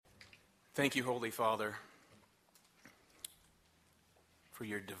Thank you, Holy Father, for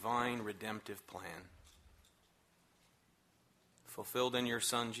your divine redemptive plan, fulfilled in your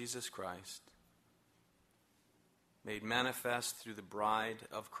Son, Jesus Christ, made manifest through the bride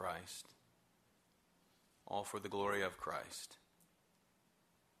of Christ, all for the glory of Christ.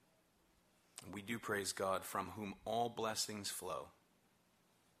 We do praise God, from whom all blessings flow.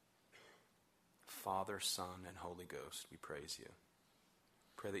 Father, Son, and Holy Ghost, we praise you.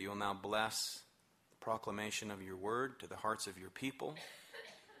 Pray that you will now bless the proclamation of your word to the hearts of your people,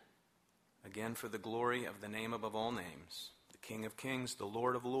 again for the glory of the name above all names, the King of Kings, the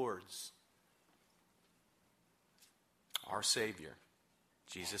Lord of Lords, our Savior,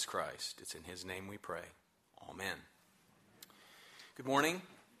 Jesus Christ. It's in his name we pray. Amen. Good morning,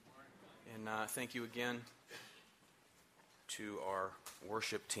 and thank you again to our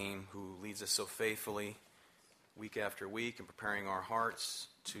worship team who leads us so faithfully week after week in preparing our hearts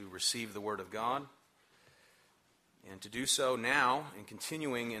to receive the Word of God. And to do so now, and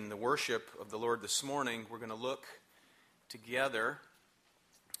continuing in the worship of the Lord this morning, we're going to look together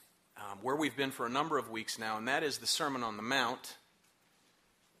where we've been for a number of weeks now, and that is the Sermon on the Mount.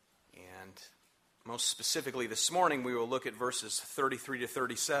 And most specifically this morning, we will look at verses 33 to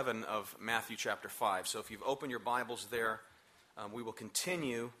 37 of Matthew chapter 5. So if you've opened your Bibles there, we will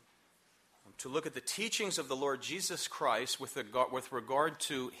continue to look at the teachings of the Lord Jesus Christ with regard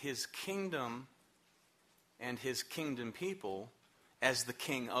to his kingdom and his kingdom people as the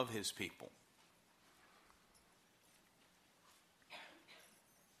king of his people.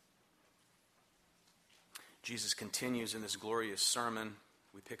 Jesus continues in this glorious sermon.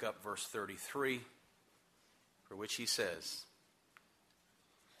 We pick up verse 33, for which he says,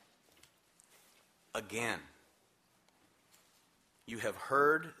 "Again, you have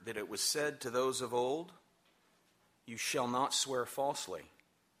heard that it was said to those of old, 'You shall not swear falsely,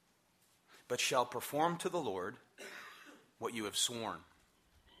 but shall perform to the Lord what you have sworn.'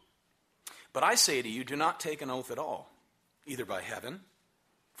 But I say to you, do not take an oath at all, either by heaven,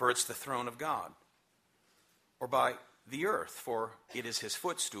 for it's the throne of God, or by the earth, for it is his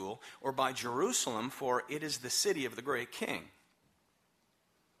footstool, or by Jerusalem, for it is the city of the great king.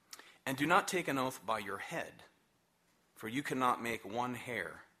 And do not take an oath by your head, for you cannot make one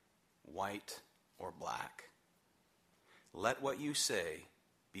hair white or black. Let what you say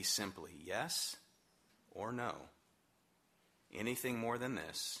be simply yes or no. Anything more than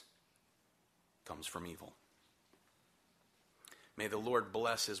this comes from evil." May the Lord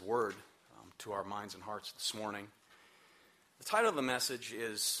bless his word to our minds and hearts this morning. The title of the message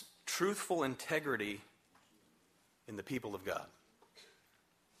is Truthful Integrity in the People of God.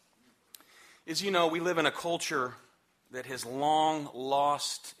 As you know, we live in a culture that has long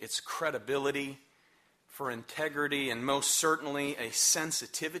lost its credibility for integrity and most certainly a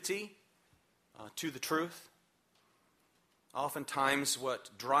sensitivity to the truth. Oftentimes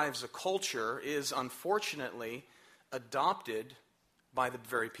what drives a culture is unfortunately adopted by the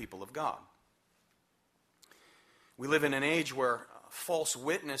very people of God. We live in an age where false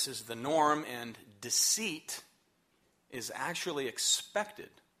witness is the norm and deceit is actually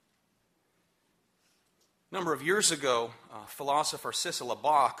expected. A number of years ago, philosopher Cicely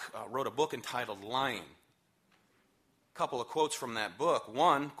Bach wrote a book entitled Lying. A couple of quotes from that book.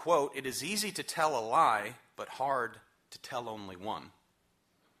 One, quote, "It is easy to tell a lie, but hard to tell only one."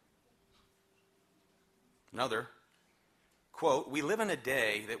 Another, quote, "We live in a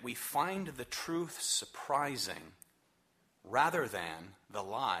day that we find the truth surprising rather than the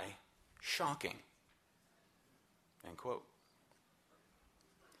lie shocking." End quote.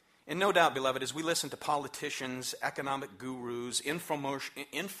 And no doubt, beloved, as we listen to politicians, economic gurus,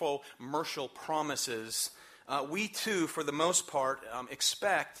 infomercial promises, we too, for the most part,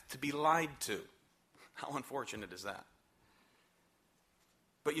 expect to be lied to. How unfortunate is that?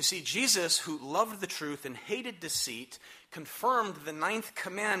 But you see, Jesus, who loved the truth and hated deceit, confirmed the 9th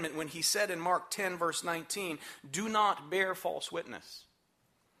commandment when he said in Mark 10, verse 19, "Do not bear false witness."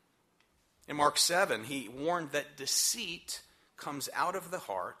 In Mark 7, he warned that deceit comes out of the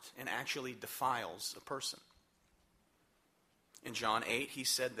heart and actually defiles a person. In John 8, he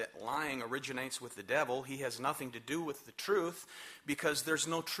said that lying originates with the devil. He has nothing to do with the truth because there's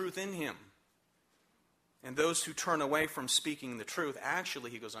no truth in him. And those who turn away from speaking the truth,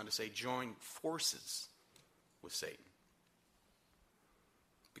 actually, he goes on to say, join forces with Satan.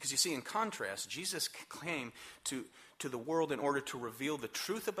 Because you see, in contrast, Jesus came to the world in order to reveal the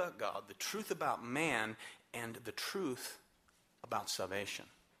truth about God, the truth about man, and the truth about salvation.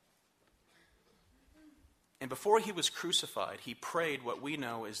 And before he was crucified, he prayed what we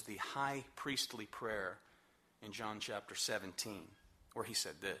know as the high priestly prayer in John chapter 17, where he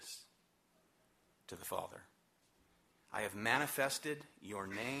said this, to the Father. I have manifested your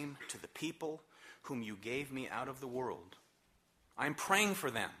name to the people whom you gave me out of the world. I'm praying for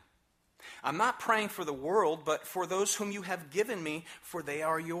them. I'm not praying for the world, but for those whom you have given me, for they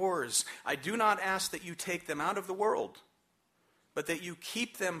are yours. I do not ask that you take them out of the world, but that you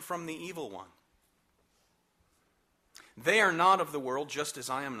keep them from the evil one. They are not of the world, just as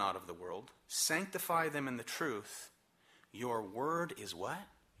I am not of the world. Sanctify them in the truth. Your word is what?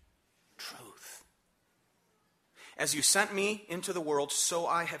 Truth. As you sent me into the world, so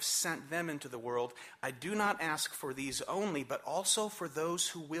I have sent them into the world. I do not ask for these only, but also for those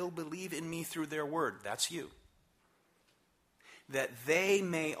who will believe in me through their word. That's you. That they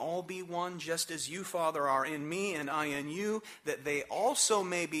may all be one, just as you, Father, are in me and I in you, that they also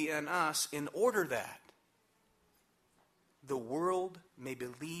may be in us, in order that the world may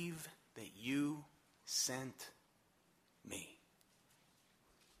believe that you sent me.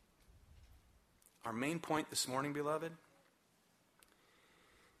 Our main point this morning, beloved,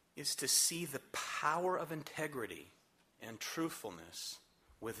 is to see the power of integrity and truthfulness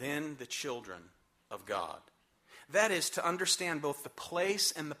within the children of God. That is, to understand both the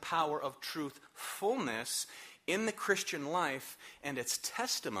place and the power of truthfulness in the Christian life and its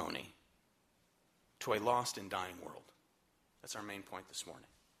testimony to a lost and dying world. That's our main point this morning.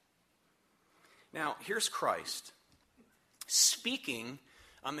 Now, here's Christ speaking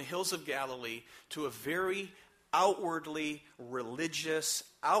on the hills of Galilee to a very outwardly religious,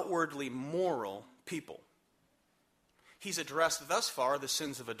 outwardly moral people. He's addressed thus far the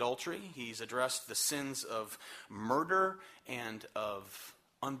sins of adultery. He's addressed the sins of murder and of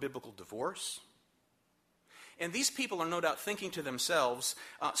unbiblical divorce. And these people are no doubt thinking to themselves,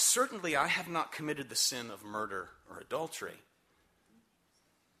 certainly I have not committed the sin of murder or adultery.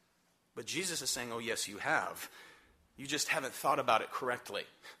 But Jesus is saying, oh yes, you have. You just haven't thought about it correctly.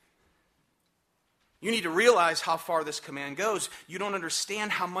 You need to realize how far this command goes. You don't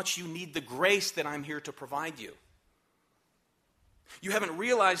understand how much you need the grace that I'm here to provide you. You haven't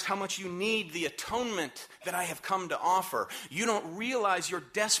realized how much you need the atonement that I have come to offer. You don't realize your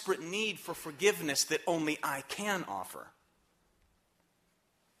desperate need for forgiveness that only I can offer.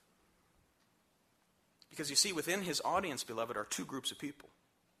 Because you see, within his audience, beloved, are two groups of people.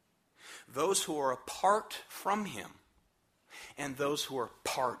 Those who are apart from him and those who are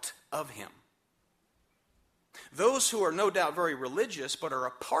part of him. Those who are no doubt very religious but are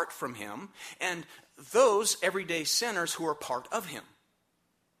apart from him, and those everyday sinners who are part of him,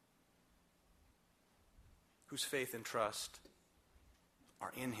 whose faith and trust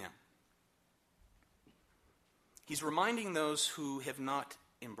are in him. He's reminding those who have not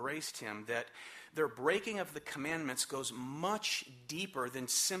embraced him that their breaking of the commandments goes much deeper than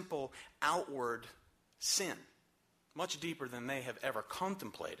simple outward sin, much deeper than they have ever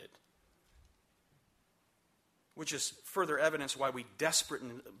contemplated. Which is further evidence why we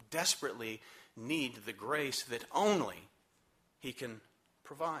desperately need the grace that only he can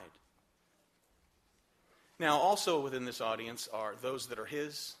provide. Now, also within this audience are those that are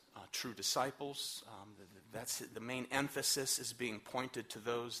his true disciples. That's the main emphasis is being pointed to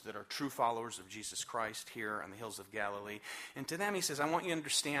those that are true followers of Jesus Christ here on the hills of Galilee. And to them he says, I want you to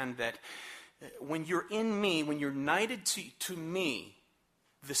understand that when you're in me, when you're united to me,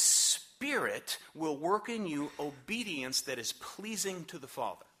 the Spirit will work in you obedience that is pleasing to the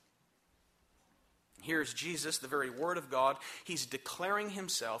Father. Here's Jesus, the very Word of God. He's declaring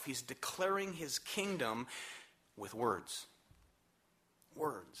himself. He's declaring his kingdom with words.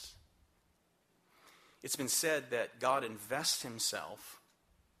 Words. It's been said that God invests himself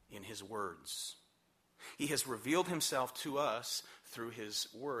in his words. He has revealed himself to us through his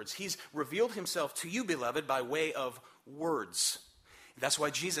words. He's revealed himself to you, beloved, by way of words. That's why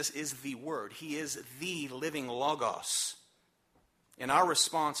Jesus is the Word. He is the living Logos. And our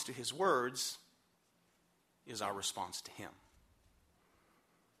response to his words is our response to him.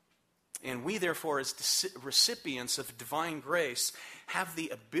 And we, therefore, as recipients of divine grace, have the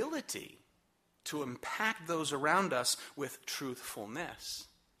ability to impact those around us with truthfulness,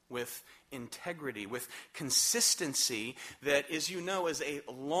 with integrity, with consistency that, as you know, is a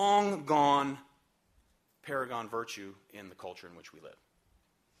long-gone paragon virtue in the culture in which we live.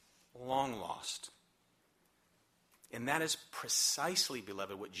 Long lost. And that is precisely,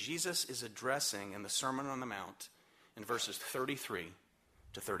 beloved, what Jesus is addressing in the Sermon on the Mount in verses 33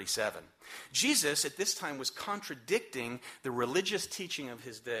 to 37. Jesus, at this time, was contradicting the religious teaching of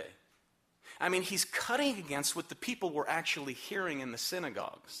his day. I mean, he's cutting against what the people were actually hearing in the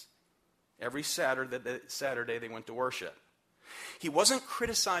synagogues. Every Saturday they went to worship. He wasn't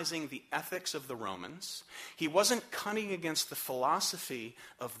criticizing the ethics of the Romans. He wasn't cutting against the philosophy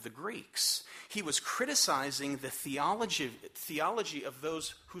of the Greeks. He was criticizing the theology of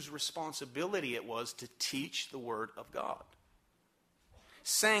those whose responsibility it was to teach the Word of God.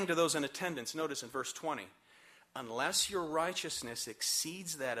 Saying to those in attendance, notice in verse 20, "Unless your righteousness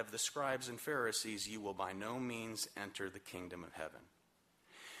exceeds that of the scribes and Pharisees, you will by no means enter the kingdom of heaven."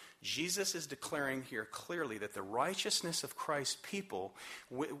 Jesus is declaring here clearly that the righteousness of Christ's people,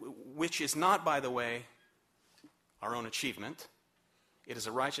 which is not, by the way, our own achievement, it is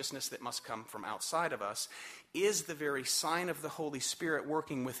a righteousness that must come from outside of us, is the very sign of the Holy Spirit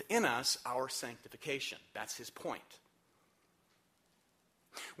working within us, our sanctification. That's his point.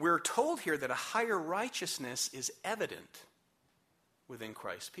 We're told here that a higher righteousness is evident within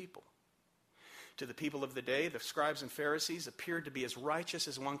Christ's people. To the people of the day, the scribes and Pharisees appeared to be as righteous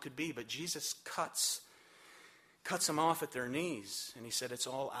as one could be, but Jesus cuts them off at their knees, and he said, it's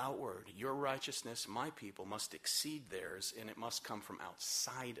all outward. Your righteousness, my people, must exceed theirs, and it must come from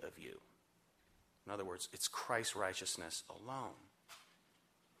outside of you. In other words, it's Christ's righteousness alone.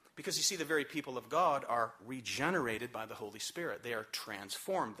 Because you see, the very people of God are regenerated by the Holy Spirit. They are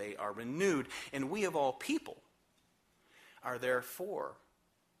transformed. They are renewed. And we of all people are therefore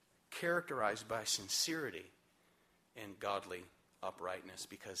characterized by sincerity and godly uprightness,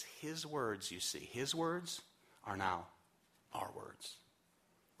 because his words, you see, his words are now our words,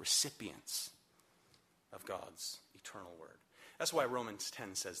 recipients of God's eternal word. That's why Romans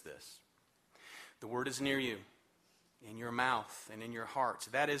 10 says this: the word is near you, in your mouth and in your heart.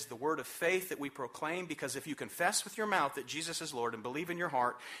 That is the word of faith that we proclaim, because if you confess with your mouth that Jesus is Lord and believe in your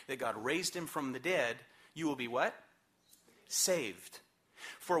heart that God raised him from the dead, you will be what? Saved.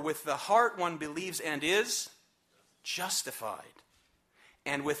 For with the heart one believes and is justified,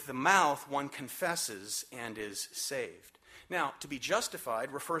 and with the mouth one confesses and is saved. Now, to be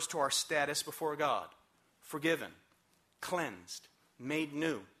justified refers to our status before God: forgiven, cleansed, made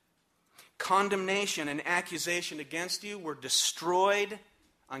new. Condemnation and accusation against you were destroyed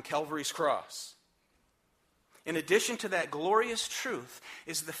on Calvary's cross. In addition to that glorious truth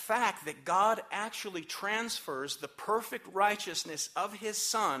is the fact that God actually transfers the perfect righteousness of his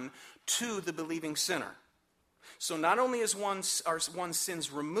Son to the believing sinner. So not only is one's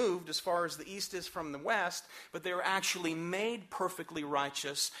sins removed as far as the east is from the west, but they are actually made perfectly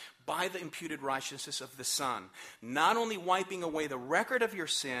righteous by the imputed righteousness of the Son. Not only wiping away the record of your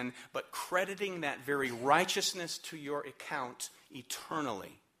sin, but crediting that very righteousness to your account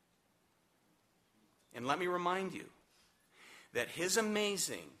eternally. And let me remind you that his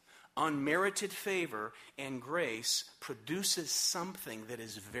amazing, unmerited favor and grace produces something that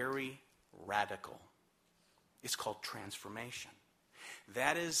is very radical. It's called transformation.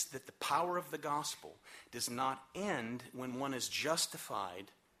 That is, that the power of the gospel does not end when one is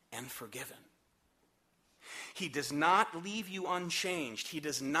justified and forgiven. He does not leave you unchanged. He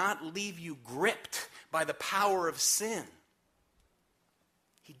does not leave you gripped by the power of sin.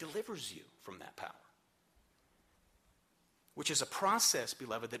 He delivers you from that power, which is a process,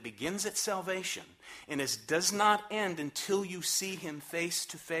 beloved, that begins at salvation and does not end until you see him face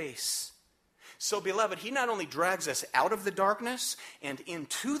to face. So, beloved, he not only drags us out of the darkness and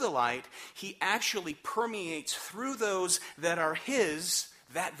into the light, he actually permeates through those that are his,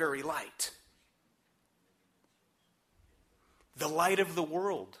 that very light. The light of the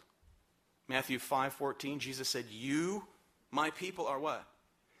world. Matthew 5:14, Jesus said, you, my people, are what?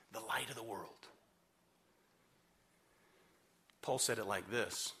 The light of the world. Paul said it like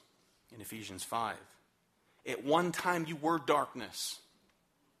this in Ephesians 5. At one time you were darkness,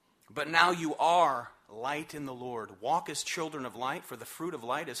 but now you are light in the Lord. Walk as children of light, for the fruit of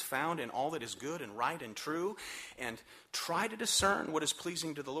light is found in all that is good and right and true. And try to discern what is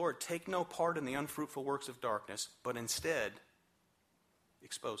pleasing to the Lord. Take no part in the unfruitful works of darkness, but instead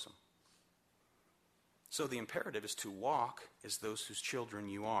expose them. So the imperative is to walk as those whose children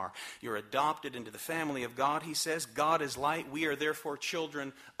you are. You're adopted into the family of God, he says. God is light. We are therefore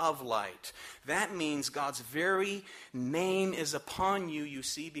children of light. That means God's very name is upon you, you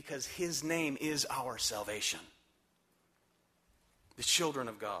see, because his name is our salvation. The children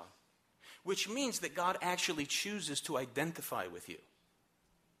of God. Which means that God actually chooses to identify with you.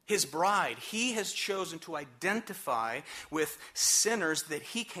 His bride, he has chosen to identify with sinners that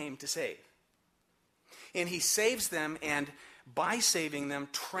he came to save. And he saves them, and by saving them,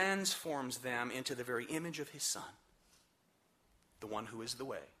 transforms them into the very image of his Son. The one who is the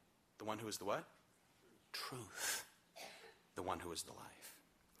way. The one who is the what? Truth. The one who is the life.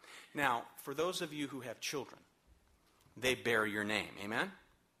 Now, for those of you who have children, they bear your name. Amen?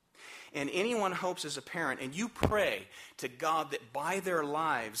 And anyone hopes as a parent, and you pray to God that by their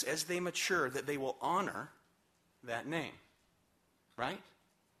lives, as they mature, that they will honor that name. Right?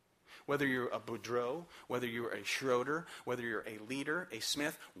 Whether you're a Boudreaux, whether you're a Schroeder, whether you're a Leader, a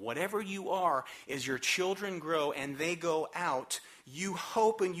Smith, whatever you are, as your children grow and they go out, you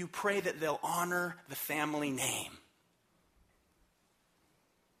hope and you pray that they'll honor the family name.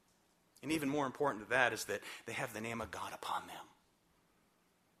 And even more important to that is that they have the name of God upon them.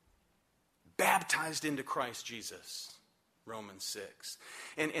 Baptized into Christ Jesus, Romans 6.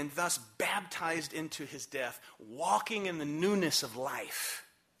 And thus baptized into his death, walking in the newness of life.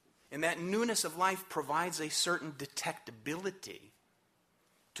 And that newness of life provides a certain detectability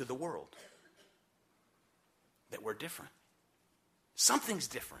to the world. That we're different. Something's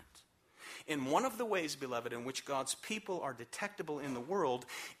different. And one of the ways, beloved, in which God's people are detectable in the world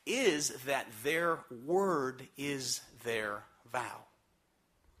is that their word is their vow.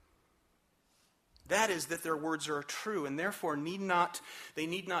 That is, that their words are true, and therefore they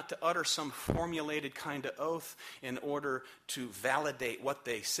need not to utter some formulated kind of oath in order to validate what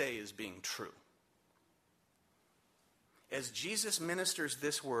they say as being true. As Jesus ministers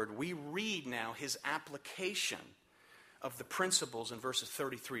this word, we read now his application of the principles in verses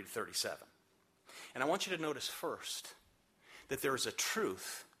 33 to 37. And I want you to notice first that there is a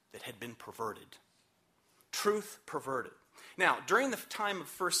truth that had been perverted. Truth perverted. Now, during the time of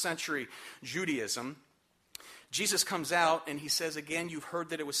first century Judaism, Jesus comes out and he says, again, you've heard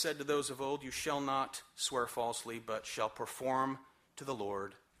that it was said to those of old, you shall not swear falsely, but shall perform to the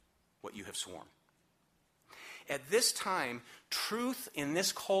Lord what you have sworn. At this time, truth in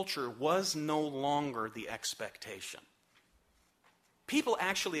this culture was no longer the expectation. People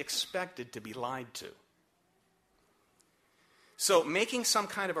actually expected to be lied to. So making some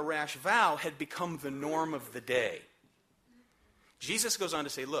kind of a rash vow had become the norm of the day. Jesus goes on to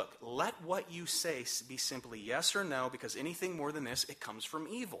say, look, let what you say be simply yes or no, because anything more than this, it comes from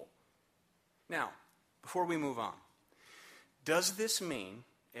evil. Now, before we move on, does this mean,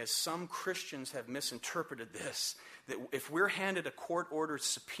 as some Christians have misinterpreted this, that if we're handed a court-ordered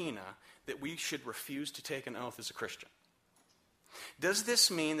subpoena, that we should refuse to take an oath as a Christian? Does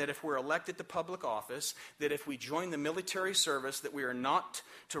this mean that if we're elected to public office, that if we join the military service, that we are not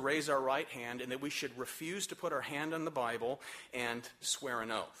to raise our right hand and that we should refuse to put our hand on the Bible and swear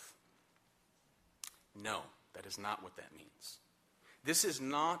an oath? No, that is not what that means. This is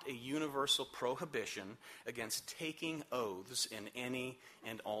not a universal prohibition against taking oaths in any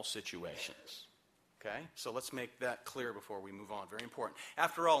and all situations. Okay? So let's make that clear before we move on. Very important.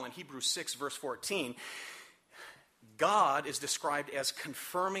 After all, in Hebrews 6, verse 14, God is described as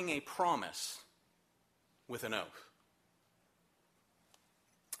confirming a promise with an oath.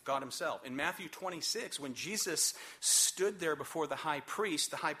 God himself. In Matthew 26, when Jesus stood there before the high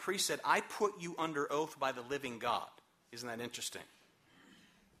priest said, I put you under oath by the living God. Isn't that interesting?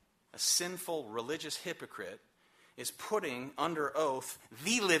 A sinful religious hypocrite is putting under oath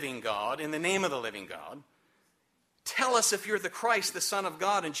the living God in the name of the living God. Tell us if you're the Christ, the Son of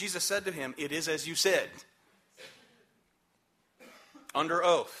God. And Jesus said to him, it is as you said. Under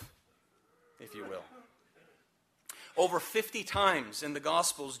oath, if you will. Over 50 times in the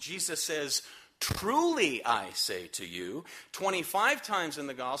Gospels, Jesus says, truly I say to you. 25 times in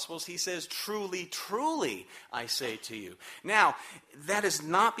the Gospels, he says, truly, truly I say to you. Now, that is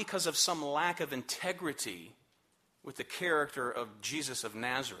not because of some lack of integrity with the character of Jesus of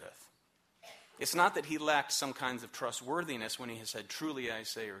Nazareth. It's not that he lacked some kinds of trustworthiness when he said, truly I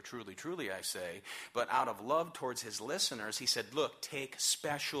say, or truly, truly I say. But out of love towards his listeners, he said, look, take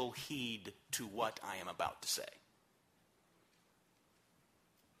special heed to what I am about to say.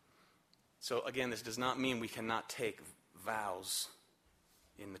 So again, this does not mean we cannot take vows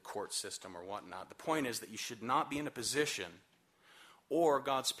in the court system or whatnot. The point is that you should not be in a position, or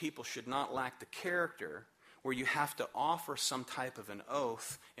God's people should not lack the character where you have to offer some type of an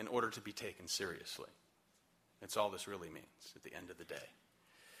oath in order to be taken seriously. That's all this really means at the end of the day.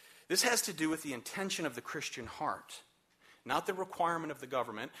 This has to do with the intention of the Christian heart, not the requirement of the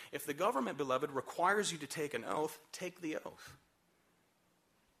government. If the government, beloved, requires you to take an oath, take the oath.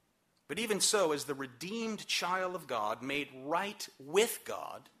 But even so, as the redeemed child of God, made right with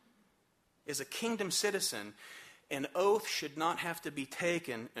God, as a kingdom citizen, an oath should not have to be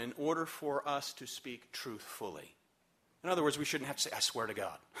taken in order for us to speak truthfully. In other words, we shouldn't have to say, I swear to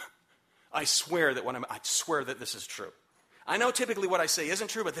God. I swear that this is true. I know typically what I say isn't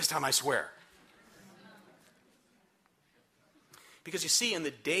true, but this time I swear. Because you see, in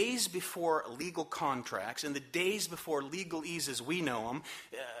the days before legal contracts, in the days before legalese as we know them,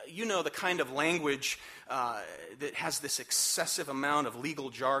 you know the kind of language that has this excessive amount of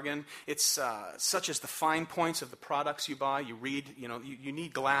legal jargon. It's such as the fine points of the products you buy. You read, you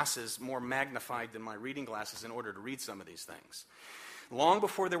need glasses more magnified than my reading glasses in order to read some of these things. Long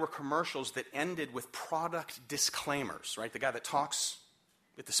before there were commercials that ended with product disclaimers, right? The guy that talks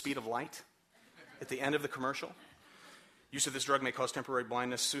at the speed of light at the end of the commercial. Use of this drug may cause temporary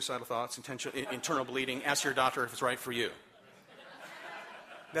blindness, suicidal thoughts, internal bleeding. Ask your doctor if it's right for you.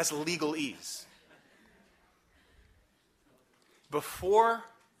 That's legalese. Before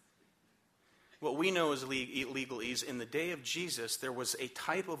what we know as legalese, in the day of Jesus, there was a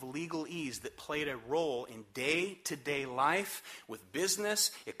type of legalese that played a role in day-to-day life with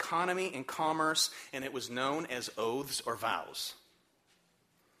business, economy, and commerce, and it was known as oaths or vows.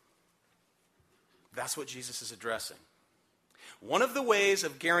 That's what Jesus is addressing. One of the ways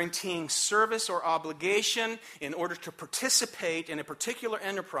of guaranteeing service or obligation in order to participate in a particular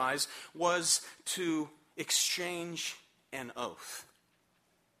enterprise was to exchange an oath.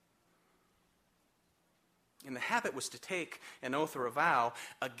 And the habit was to take an oath or a vow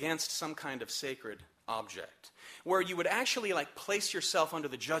against some kind of sacred object, where you would actually place yourself under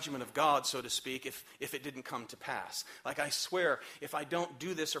the judgment of God, so to speak, if it didn't come to pass. Like, I swear, if I don't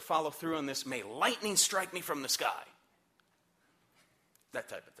do this or follow through on this, may lightning strike me from the sky. That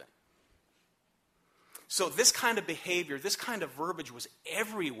type of thing. So this kind of behavior, this kind of verbiage was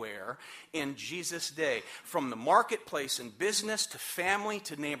everywhere in Jesus' day. From the marketplace and business to family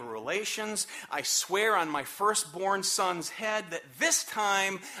to neighbor relations. I swear on my firstborn son's head that this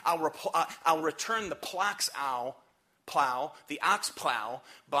time I'll return the the ox plow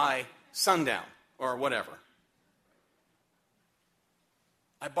by sundown or whatever.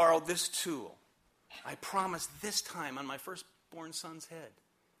 I borrowed this tool. I promise this time on my firstborn son's head,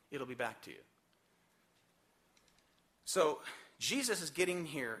 it'll be back to you. So Jesus is getting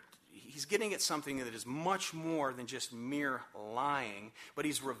here, he's getting at something that is much more than just mere lying, but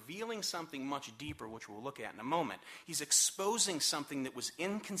he's revealing something much deeper, which we'll look at in a moment. He's exposing something that was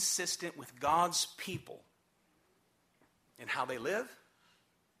inconsistent with God's people in how they live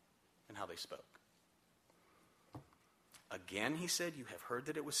and how they spoke. Again, he said, you have heard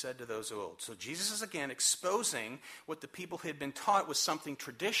that it was said to those of old. So Jesus is again exposing what the people had been taught was something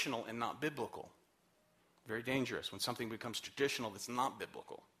traditional and not biblical. Very dangerous when something becomes traditional that's not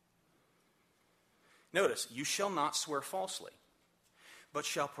biblical. Notice, you shall not swear falsely, but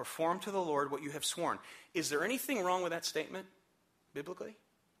shall perform to the Lord what you have sworn. Is there anything wrong with that statement, biblically?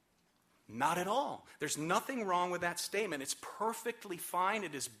 Not at all. There's nothing wrong with that statement. It's perfectly fine.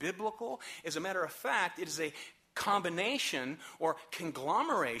 It is biblical. As a matter of fact, it is a combination or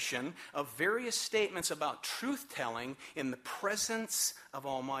conglomeration of various statements about truth-telling in the presence of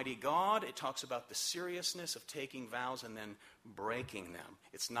Almighty God. It talks about the seriousness of taking vows and then breaking them.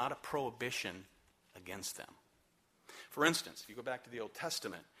 It's not a prohibition against them. For instance, if you go back to the Old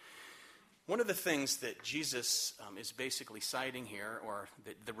Testament, one of the things that Jesus is basically citing here, or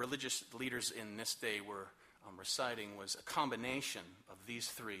that the religious leaders in this day were reciting, was a combination of these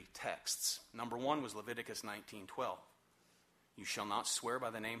three texts. Number one was Leviticus 19:12. You shall not swear by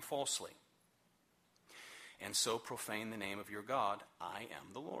the name falsely, and so profane the name of your God. I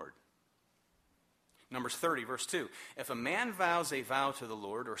am the Lord. Numbers 30, verse 2. If a man vows a vow to the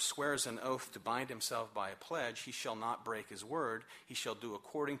Lord or swears an oath to bind himself by a pledge, he shall not break his word. He shall do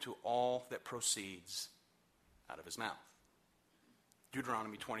according to all that proceeds out of his mouth.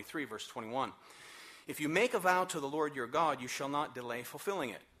 Deuteronomy 23, verse 21. If you make a vow to the Lord your God, you shall not delay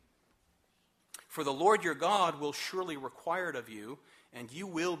fulfilling it. For the Lord your God will surely require it of you, and you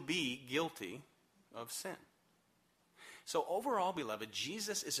will be guilty of sin. So overall, beloved,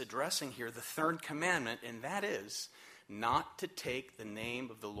 Jesus is addressing here the third commandment, and that is not to take the name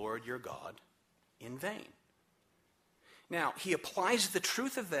of the Lord your God in vain. Now, he applies the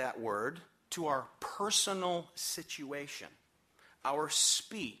truth of that word to our personal situation, our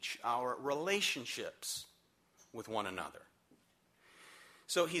speech, our relationships with one another.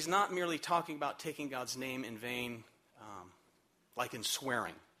 So he's not merely talking about taking God's name in vain, like in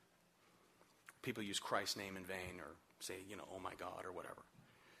swearing. People use Christ's name in vain or say, oh my God or whatever,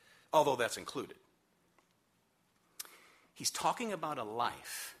 although that's included. He's talking about a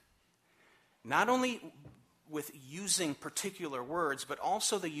life, not only with using particular words, but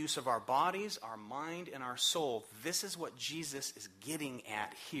also the use of our bodies, our mind, and our soul. This is what Jesus is getting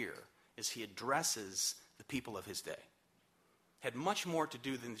at here as he addresses the people of his day. Had much more to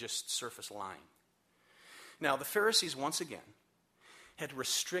do than just surface lying. Now, the Pharisees, once again, had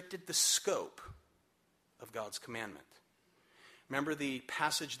restricted the scope of God's commandment. Remember the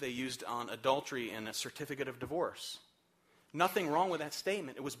passage they used on adultery in a certificate of divorce? Nothing wrong with that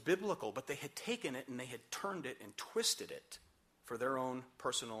statement. It was biblical, but they had taken it and they had turned it and twisted it for their own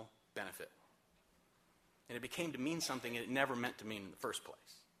personal benefit. And it became to mean something it never meant to mean in the first place.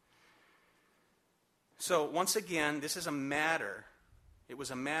 So once again, this is a matter. It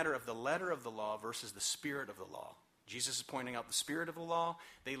was a matter of the letter of the law versus the spirit of the law. Jesus is pointing out the spirit of the law.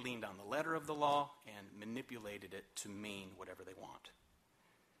 They leaned on the letter of the law and manipulated it to mean whatever they want.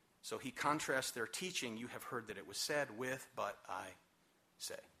 So he contrasts their teaching, you have heard that it was said, with, but I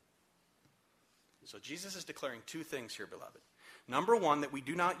say. So Jesus is declaring two things here, beloved. Number one, that we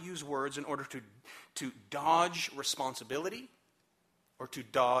do not use words in order to dodge responsibility or to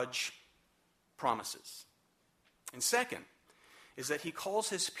dodge promises. And second, is that he calls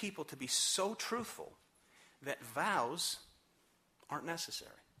his people to be so truthful that vows aren't necessary.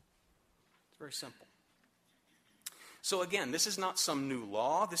 It's very simple. So again, this is not some new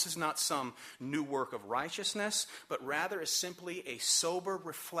law. This is not some new work of righteousness, but rather is simply a sober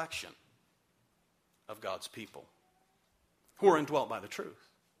reflection of God's people who are indwelt by the truth,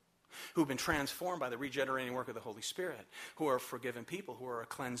 who have been transformed by the regenerating work of the Holy Spirit, who are forgiven people, who are a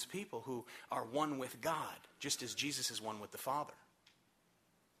cleansed people, who are one with God, just as Jesus is one with the Father.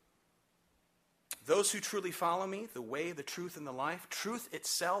 Those who truly follow me, the way, the truth, and the life, truth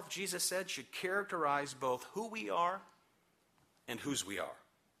itself, Jesus said, should characterize both who we are and whose we are.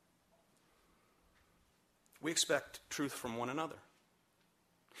 We expect truth from one another.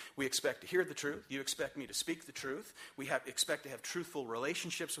 We expect to hear the truth. You expect me to speak the truth. We expect to have truthful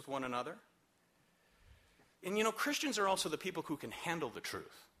relationships with one another. And you know, Christians are also the people who can handle the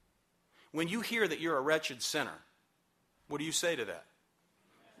truth. When you hear that you're a wretched sinner, what do you say to that?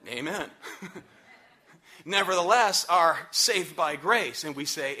 Amen. Nevertheless, are saved by grace, and we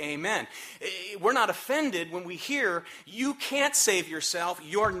say amen. We're not offended when we hear you can't save yourself,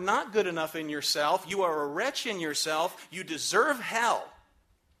 you're not good enough in yourself, you are a wretch in yourself, you deserve hell,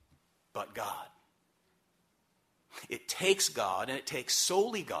 but God. It takes God, and it takes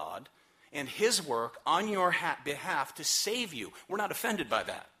solely God and his work on your behalf to save you. We're not offended by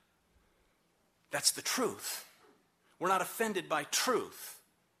that. That's the truth. We're not offended by truth.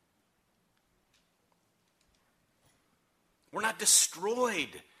 We're not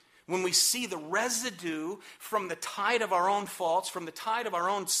destroyed when we see the residue from the tide of our own faults, from the tide of our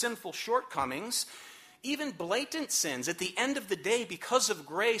own sinful shortcomings, even blatant sins. At the end of the day, because of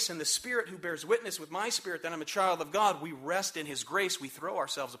grace and the Spirit who bears witness with my spirit that I'm a child of God, we rest in his grace. We throw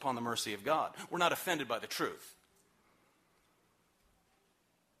ourselves upon the mercy of God. We're not offended by the truth.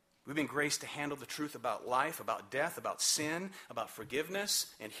 We've been graced to handle the truth about life, about death, about sin, about forgiveness,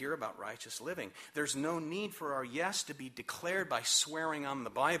 and here about righteous living. There's no need for our yes to be declared by swearing on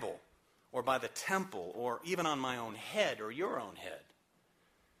the Bible or by the temple or even on my own head or your own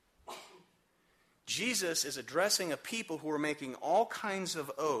head. Jesus is addressing a people who are making all kinds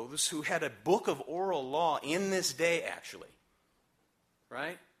of oaths, who had a book of oral law in this day, actually.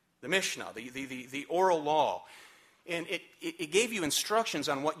 Right? The Mishnah, the oral law. And it gave you instructions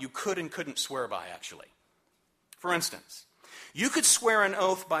on what you could and couldn't swear by, actually. For instance, you could swear an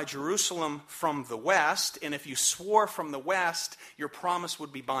oath by Jerusalem from the west, and if you swore from the west, your promise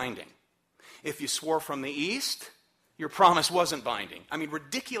would be binding. If you swore from the east, your promise wasn't binding. I mean,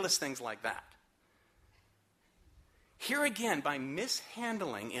 ridiculous things like that. Here again, by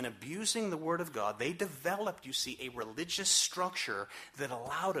mishandling and abusing the Word of God, they developed, you see, a religious structure that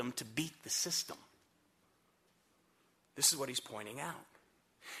allowed them to beat the system. This is what he's pointing out.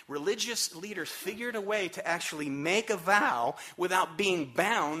 Religious leaders figured a way to actually make a vow without being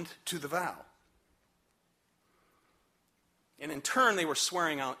bound to the vow. And in turn, they were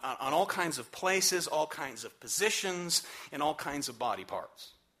swearing on all kinds of places, all kinds of positions, and all kinds of body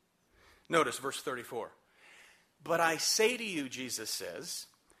parts. Notice verse 34. But I say to you, Jesus says,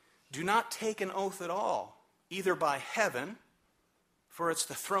 do not take an oath at all, either by heaven, for it's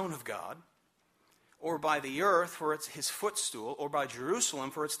the throne of God, or by the earth, for it's his footstool, or by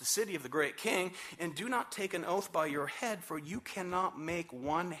Jerusalem, for it's the city of the great king, and do not take an oath by your head, for you cannot make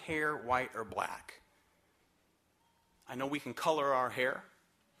one hair white or black. I know we can color our hair,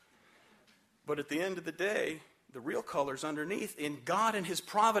 but at the end of the day, the real color's underneath, and God in his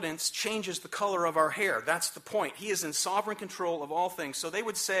providence changes the color of our hair. That's the point. He is in sovereign control of all things. So they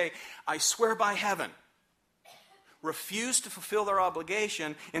would say, I swear by heaven. Refuse to fulfill their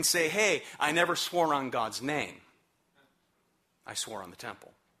obligation and say, hey, I never swore on God's name. I swore on the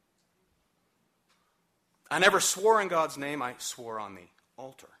temple. I never swore in God's name. I swore on the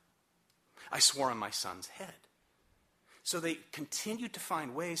altar. I swore on my son's head. So they continued to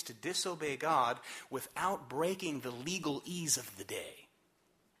find ways to disobey God without breaking the legalese of the day.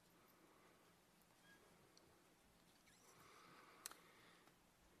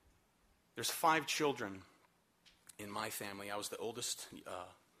 There's 5 children in my family. I was the oldest, the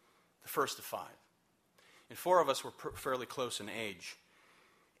first of 5. And 4 of us were fairly close in age.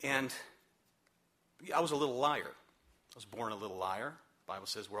 And I was a little liar. I was born a little liar. The Bible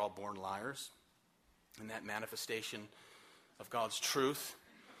says we're all born liars. And that manifestation of God's truth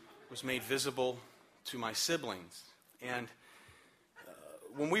was made visible to my siblings. And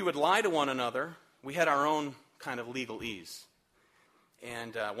when we would lie to one another, we had our own kind of legalese.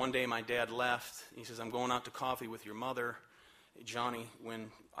 And one day my dad left. He says, I'm going out to coffee with your mother. Johnny, when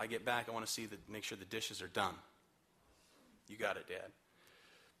I get back, I want to make sure the dishes are done. You got it, Dad.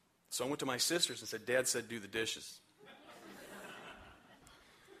 So I went to my sisters and said, Dad said do the dishes.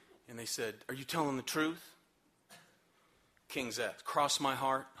 And they said, are you telling the truth? King's X, cross my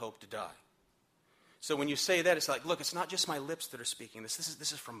heart, hope to die. So when you say that, it's like, look, it's not just my lips that are speaking this.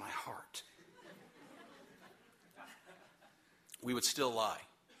 This is from my heart. We would still lie.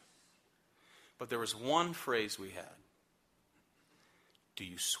 But there was one phrase we had. Do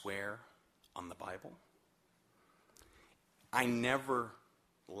you swear on the Bible? I never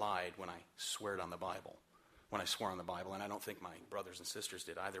lied when I swore on the Bible. And I don't think my brothers and sisters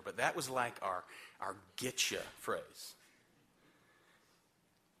did either. But that was like our getcha phrase.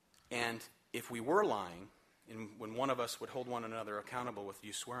 And if we were lying, and when one of us would hold one another accountable with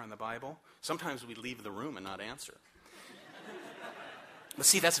you swear on the Bible, sometimes we'd leave the room and not answer. But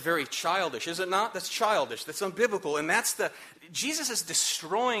see, that's very childish, is it not? That's childish. That's unbiblical. And Jesus is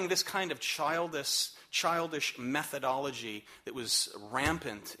destroying this kind of childish methodology that was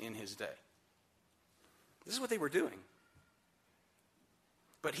rampant in his day. This is what they were doing.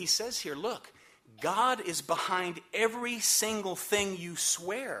 But he says here, look, God is behind every single thing you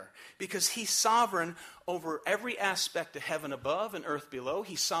swear because he's sovereign over every aspect of heaven above and earth below.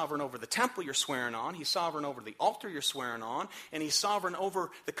 He's sovereign over the temple you're swearing on. He's sovereign over the altar you're swearing on. And he's sovereign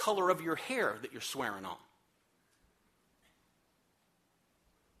over the color of your hair that you're swearing on.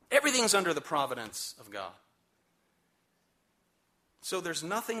 Everything's under the providence of God. So there's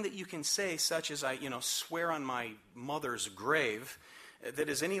nothing that you can say such as I swear on my mother's grave that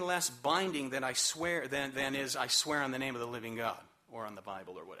is any less binding than I swear on the name of the living God or on the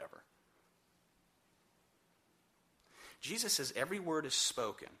Bible or whatever. Jesus says every word is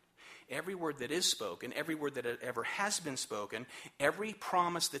spoken. Every word that is spoken, every word that ever has been spoken, every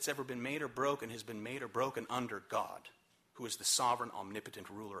promise that's ever been made or broken has been made or broken under God, who is the sovereign,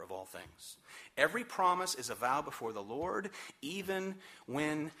 omnipotent ruler of all things. Every promise is a vow before the Lord, even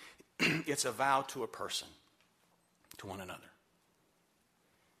when it's a vow to a person, to one another.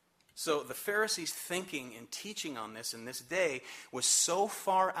 So the Pharisees' thinking and teaching on this in this day was so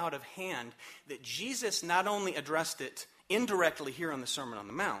far out of hand that Jesus not only addressed it indirectly here on the Sermon on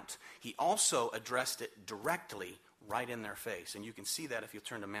the Mount, he also addressed it directly right in their face. And you can see that if you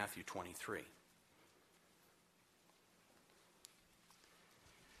turn to Matthew 23.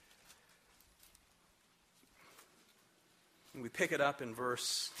 And we pick it up in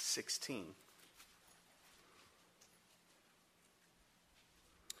verse 16.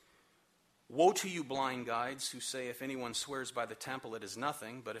 Woe to you, blind guides, who say, if anyone swears by the temple, it is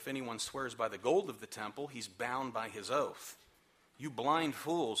nothing, but if anyone swears by the gold of the temple, he's bound by his oath. You blind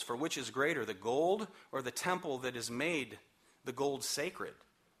fools, for which is greater, the gold or the temple that is made the gold sacred?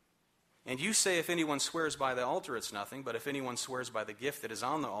 And you say, if anyone swears by the altar, it's nothing, but if anyone swears by the gift that is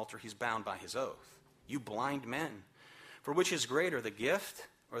on the altar, he's bound by his oath. You blind men, for which is greater, the gift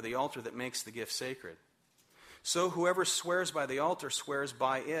or the altar that makes the gift sacred? So whoever swears by the altar swears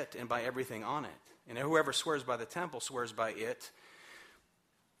by it and by everything on it. And whoever swears by the temple swears by it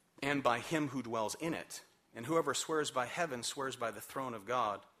and by him who dwells in it. And whoever swears by heaven swears by the throne of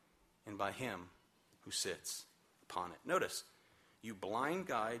God and by him who sits upon it. Notice, you blind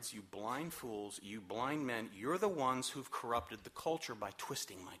guides, you blind fools, you blind men, you're the ones who've corrupted the culture by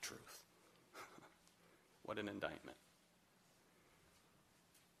twisting my truth. What an indictment.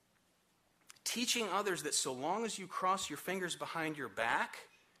 Teaching others that so long as you cross your fingers behind your back,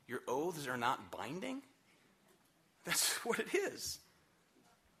 your oaths are not binding? That's what it is.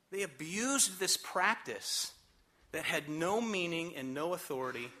 They abused this practice that had no meaning and no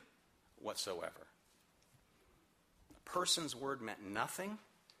authority whatsoever. A person's word meant nothing,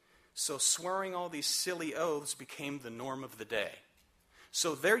 so swearing all these silly oaths became the norm of the day.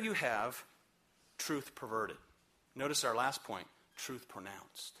 So there you have truth perverted. Notice our last point, truth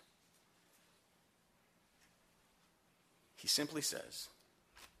pronounced. He simply says,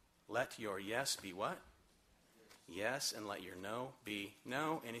 let your yes be what? yes, and let your no be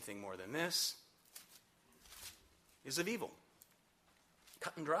no. Anything more than this is of evil.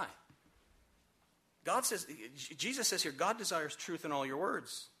 Cut and dry. Jesus says here, God desires truth in all your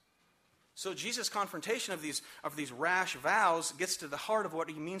words. So Jesus' confrontation of these rash vows gets to the heart of what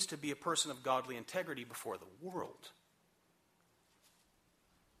he means to be a person of godly integrity before the world.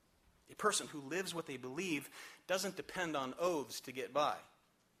 A person who lives what they believe doesn't depend on oaths to get by.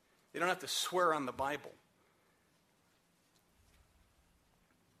 They don't have to swear on the Bible.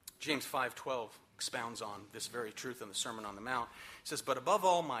 James 5:12 expounds on this very truth in the Sermon on the Mount. It says, "But above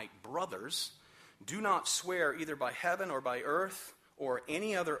all, my brothers, do not swear either by heaven or by earth or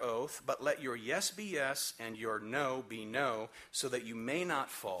any other oath, but let your yes be yes and your no be no, so that you may not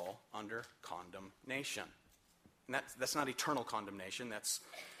fall under condemnation." And that's not eternal condemnation. That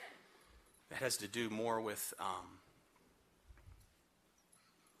has to do more with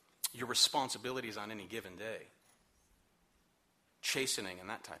your responsibilities on any given day. Chastening and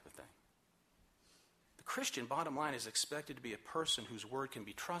that type of thing. The Christian, bottom line, is expected to be a person whose word can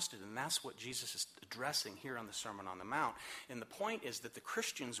be trusted, and that's what Jesus is addressing here on the Sermon on the Mount. And the point is that the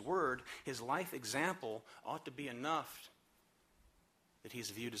Christian's word, his life example, ought to be enough that he's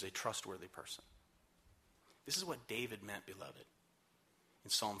viewed as a trustworthy person. This is what David meant, beloved. In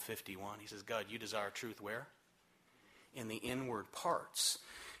Psalm 51, he says, God, you desire truth where? In the inward parts.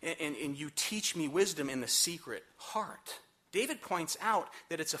 And you teach me wisdom in the secret heart. David points out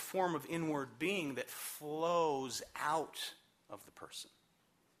that it's a form of inward being that flows out of the person.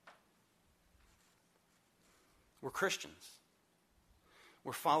 We're Christians.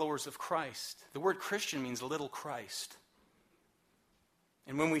 We're followers of Christ. The word Christian means little Christ.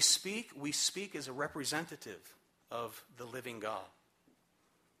 And when we speak as a representative of the living God.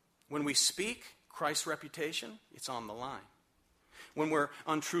 When we speak, Christ's reputation, it's on the line. When we're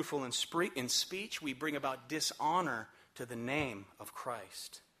untruthful in speech, we bring about dishonor to the name of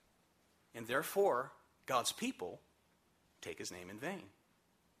Christ. And therefore, God's people take his name in vain.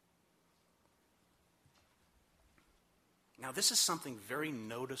 Now, this is something very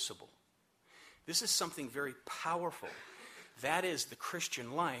noticeable. This is something very powerful. That is the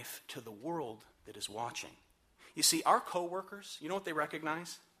Christian life to the world that is watching. You see, our co-workers, you know what they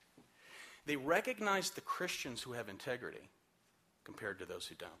recognize? They recognize the Christians who have integrity compared to those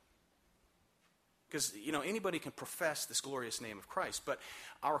who don't. Because, anybody can profess this glorious name of Christ, but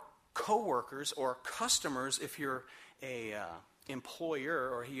our co-workers or customers, if you're a employer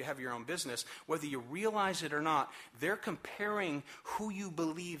or you have your own business, whether you realize it or not, they're comparing who you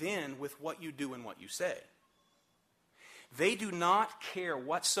believe in with what you do and what you say. They do not care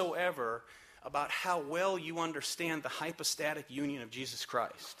whatsoever about how well you understand the hypostatic union of Jesus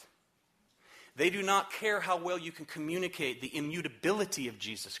Christ. They do not care how well you can communicate the immutability of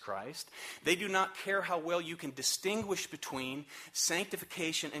Jesus Christ. They do not care how well you can distinguish between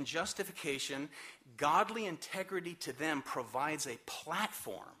sanctification and justification. Godly integrity to them provides a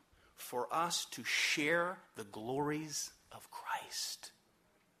platform for us to share the glories of Christ.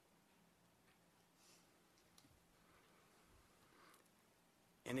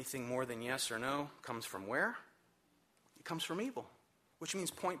 Anything more than yes or no comes from where? It comes from evil. Which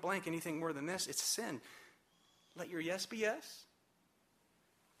means point blank, anything more than this, it's sin. Let your yes be yes.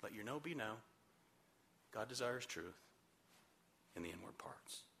 Let your no be no. God desires truth in the inward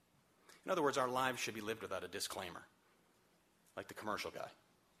parts. In other words, our lives should be lived without a disclaimer, like the commercial guy.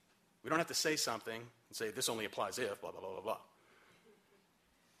 We don't have to say something and say, this only applies if, blah, blah, blah, blah, blah.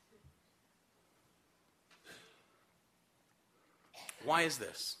 Why is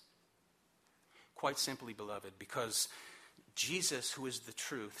this? Quite simply, beloved, because Jesus, who is the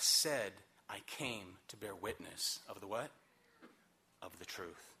truth, said, I came to bear witness of the what? Of the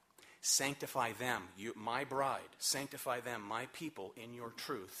truth. Sanctify them, you, my bride, sanctify them, my people, in your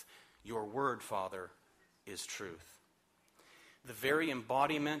truth. Your word, Father, is truth. The very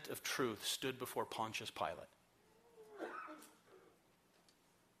embodiment of truth stood before Pontius Pilate.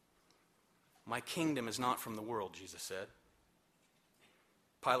 My kingdom is not from the world, Jesus said.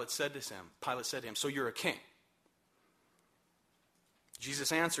 Pilate said to him, so you're a king.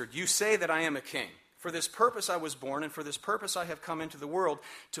 Jesus answered, you say that I am a king. For this purpose I was born, and for this purpose I have come into the world,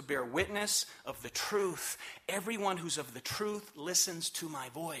 to bear witness of the truth. Everyone who's of the truth listens to my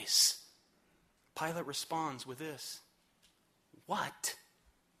voice. Pilate responds with this, what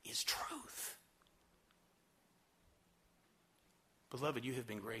is truth? Beloved, you have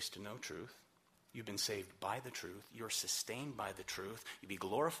been graced to know truth. You've been saved by the truth. You're sustained by the truth. You be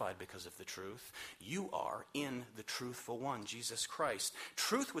glorified because of the truth. You are in the truthful one, Jesus Christ.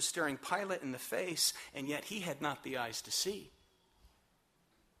 Truth was staring Pilate in the face, and yet he had not the eyes to see.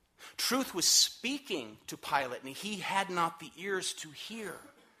 Truth was speaking to Pilate, and he had not the ears to hear.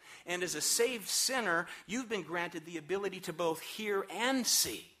 And as a saved sinner, you've been granted the ability to both hear and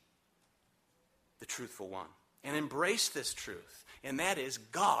see the truthful one, and embrace this truth, and that is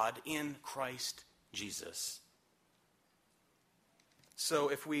God in Christ Jesus. So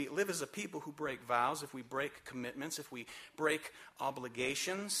if we live as a people who break vows, if we break commitments, if we break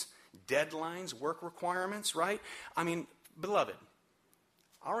obligations, deadlines, work requirements, right? I mean, beloved,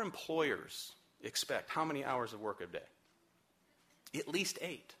 our employers expect how many hours of work a day? At least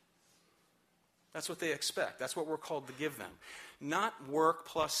 8. That's what they expect. That's what we're called to give them. Not work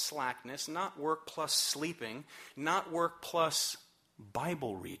plus slackness, not work plus sleeping, not work plus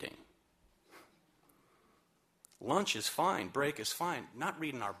Bible reading. Lunch is fine, break is fine. Not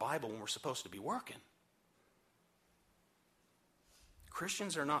reading our Bible when we're supposed to be working.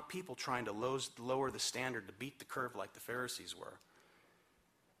 Christians are not people trying to lower the standard to beat the curve like the Pharisees were.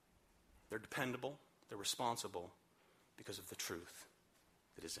 They're dependable, they're responsible because of the truth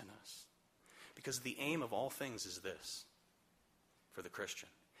that is in us. Because the aim of all things is this for the Christian.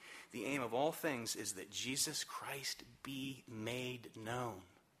 The aim of all things is that Jesus Christ be made known.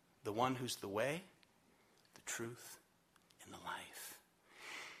 The one who's the way, the truth, and the life.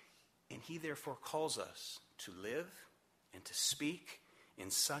 And he therefore calls us to live and to speak in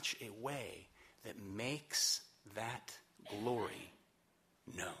such a way that makes that glory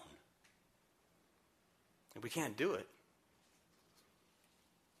known. And we can't do it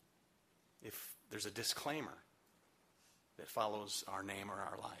if there's a disclaimer that follows our name or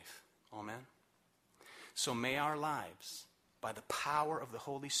our life. Amen? So may our lives, by the power of the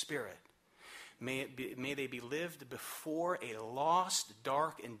Holy Spirit, may they be lived before a lost,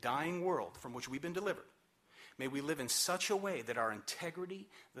 dark, and dying world from which we've been delivered. May we live in such a way that our integrity,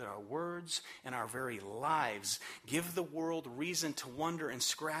 that our words, and our very lives give the world reason to wonder and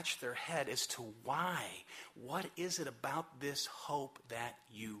scratch their head as to why. What is it about this hope that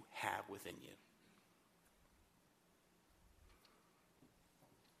you have within you?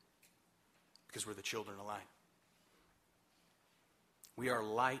 Because we're the children of light. We are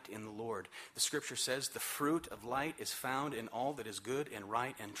light in the Lord. The scripture says the fruit of light is found in all that is good and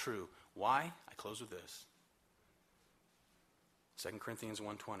right and true. Why? I close with this. 2 Corinthians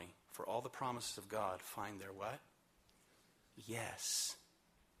 1:20. For all the promises of God find their what? Yes,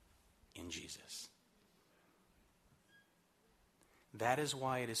 in Jesus. That is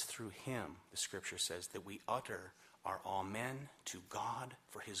why it is through him, the scripture says, that we utter our amen to God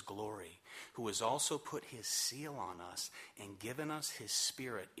for his glory, who has also put his seal on us and given us his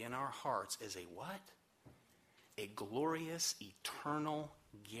Spirit in our hearts as a what? A glorious, eternal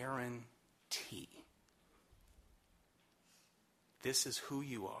guarantee. This is who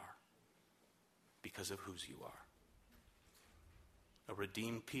you are because of whose you are. A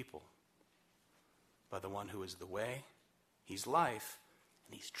redeemed people by the one who is the way, he's life,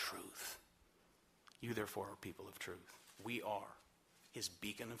 and he's truth. You therefore are people of truth. We are his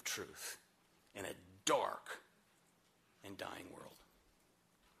beacon of truth in a dark and dying world.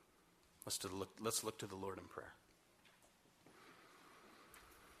 Let's look to the Lord in prayer.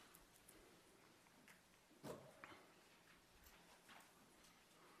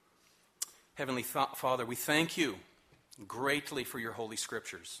 Heavenly Father, we thank you greatly for your holy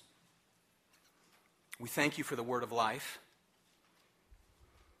scriptures. We thank you for the word of life.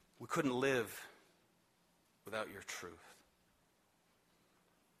 We couldn't live without your truth.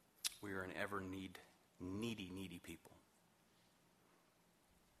 We are an ever needy people.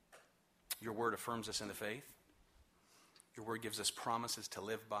 Your word affirms us in the faith. Your word gives us promises to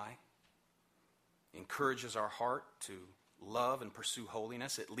live by. Encourages our heart to love and pursue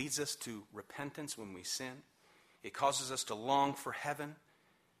holiness. It leads us to repentance when we sin. It causes us to long for heaven,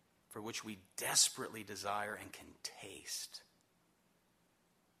 for which we desperately desire and can taste.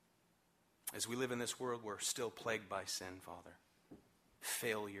 As we live in this world, we're still plagued by sin, Father.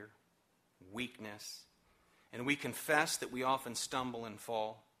 Failure, weakness. And we confess that we often stumble and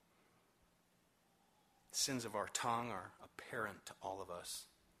fall. The sins of our tongue are apparent to all of us.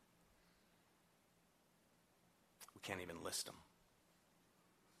 We can't even list them.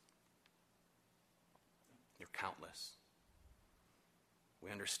 They're countless. We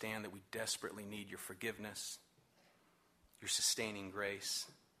understand that we desperately need your forgiveness, your sustaining grace.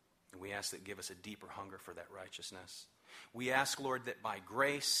 And we ask that give us a deeper hunger for that righteousness. We ask, Lord, that by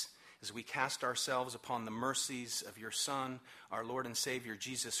grace, as we cast ourselves upon the mercies of your Son, our Lord and Savior,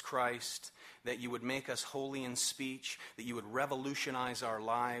 Jesus Christ, that you would make us holy in speech, that you would revolutionize our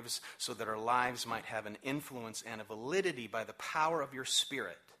lives so that our lives might have an influence and a validity by the power of your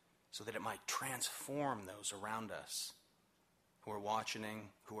Spirit, so that it might transform those around us who are watching,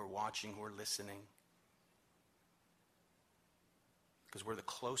 who are listening. Because we're the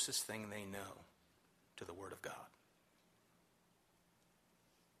closest thing they know to the Word of God.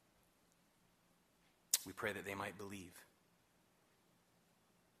 We pray that they might believe,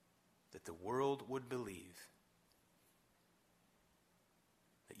 that the world would believe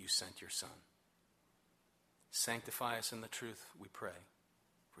that you sent your Son. Sanctify us in the truth, we pray,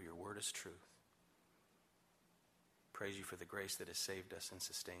 for your word is truth. Praise you for the grace that has saved us and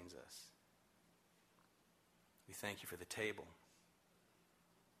sustains us. We thank you for the table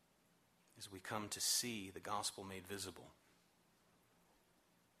as we come to see the gospel made visible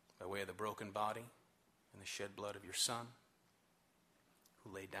by way of the broken body and the shed blood of your Son,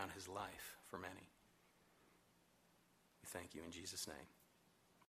 who laid down his life for many. We thank you in Jesus' name.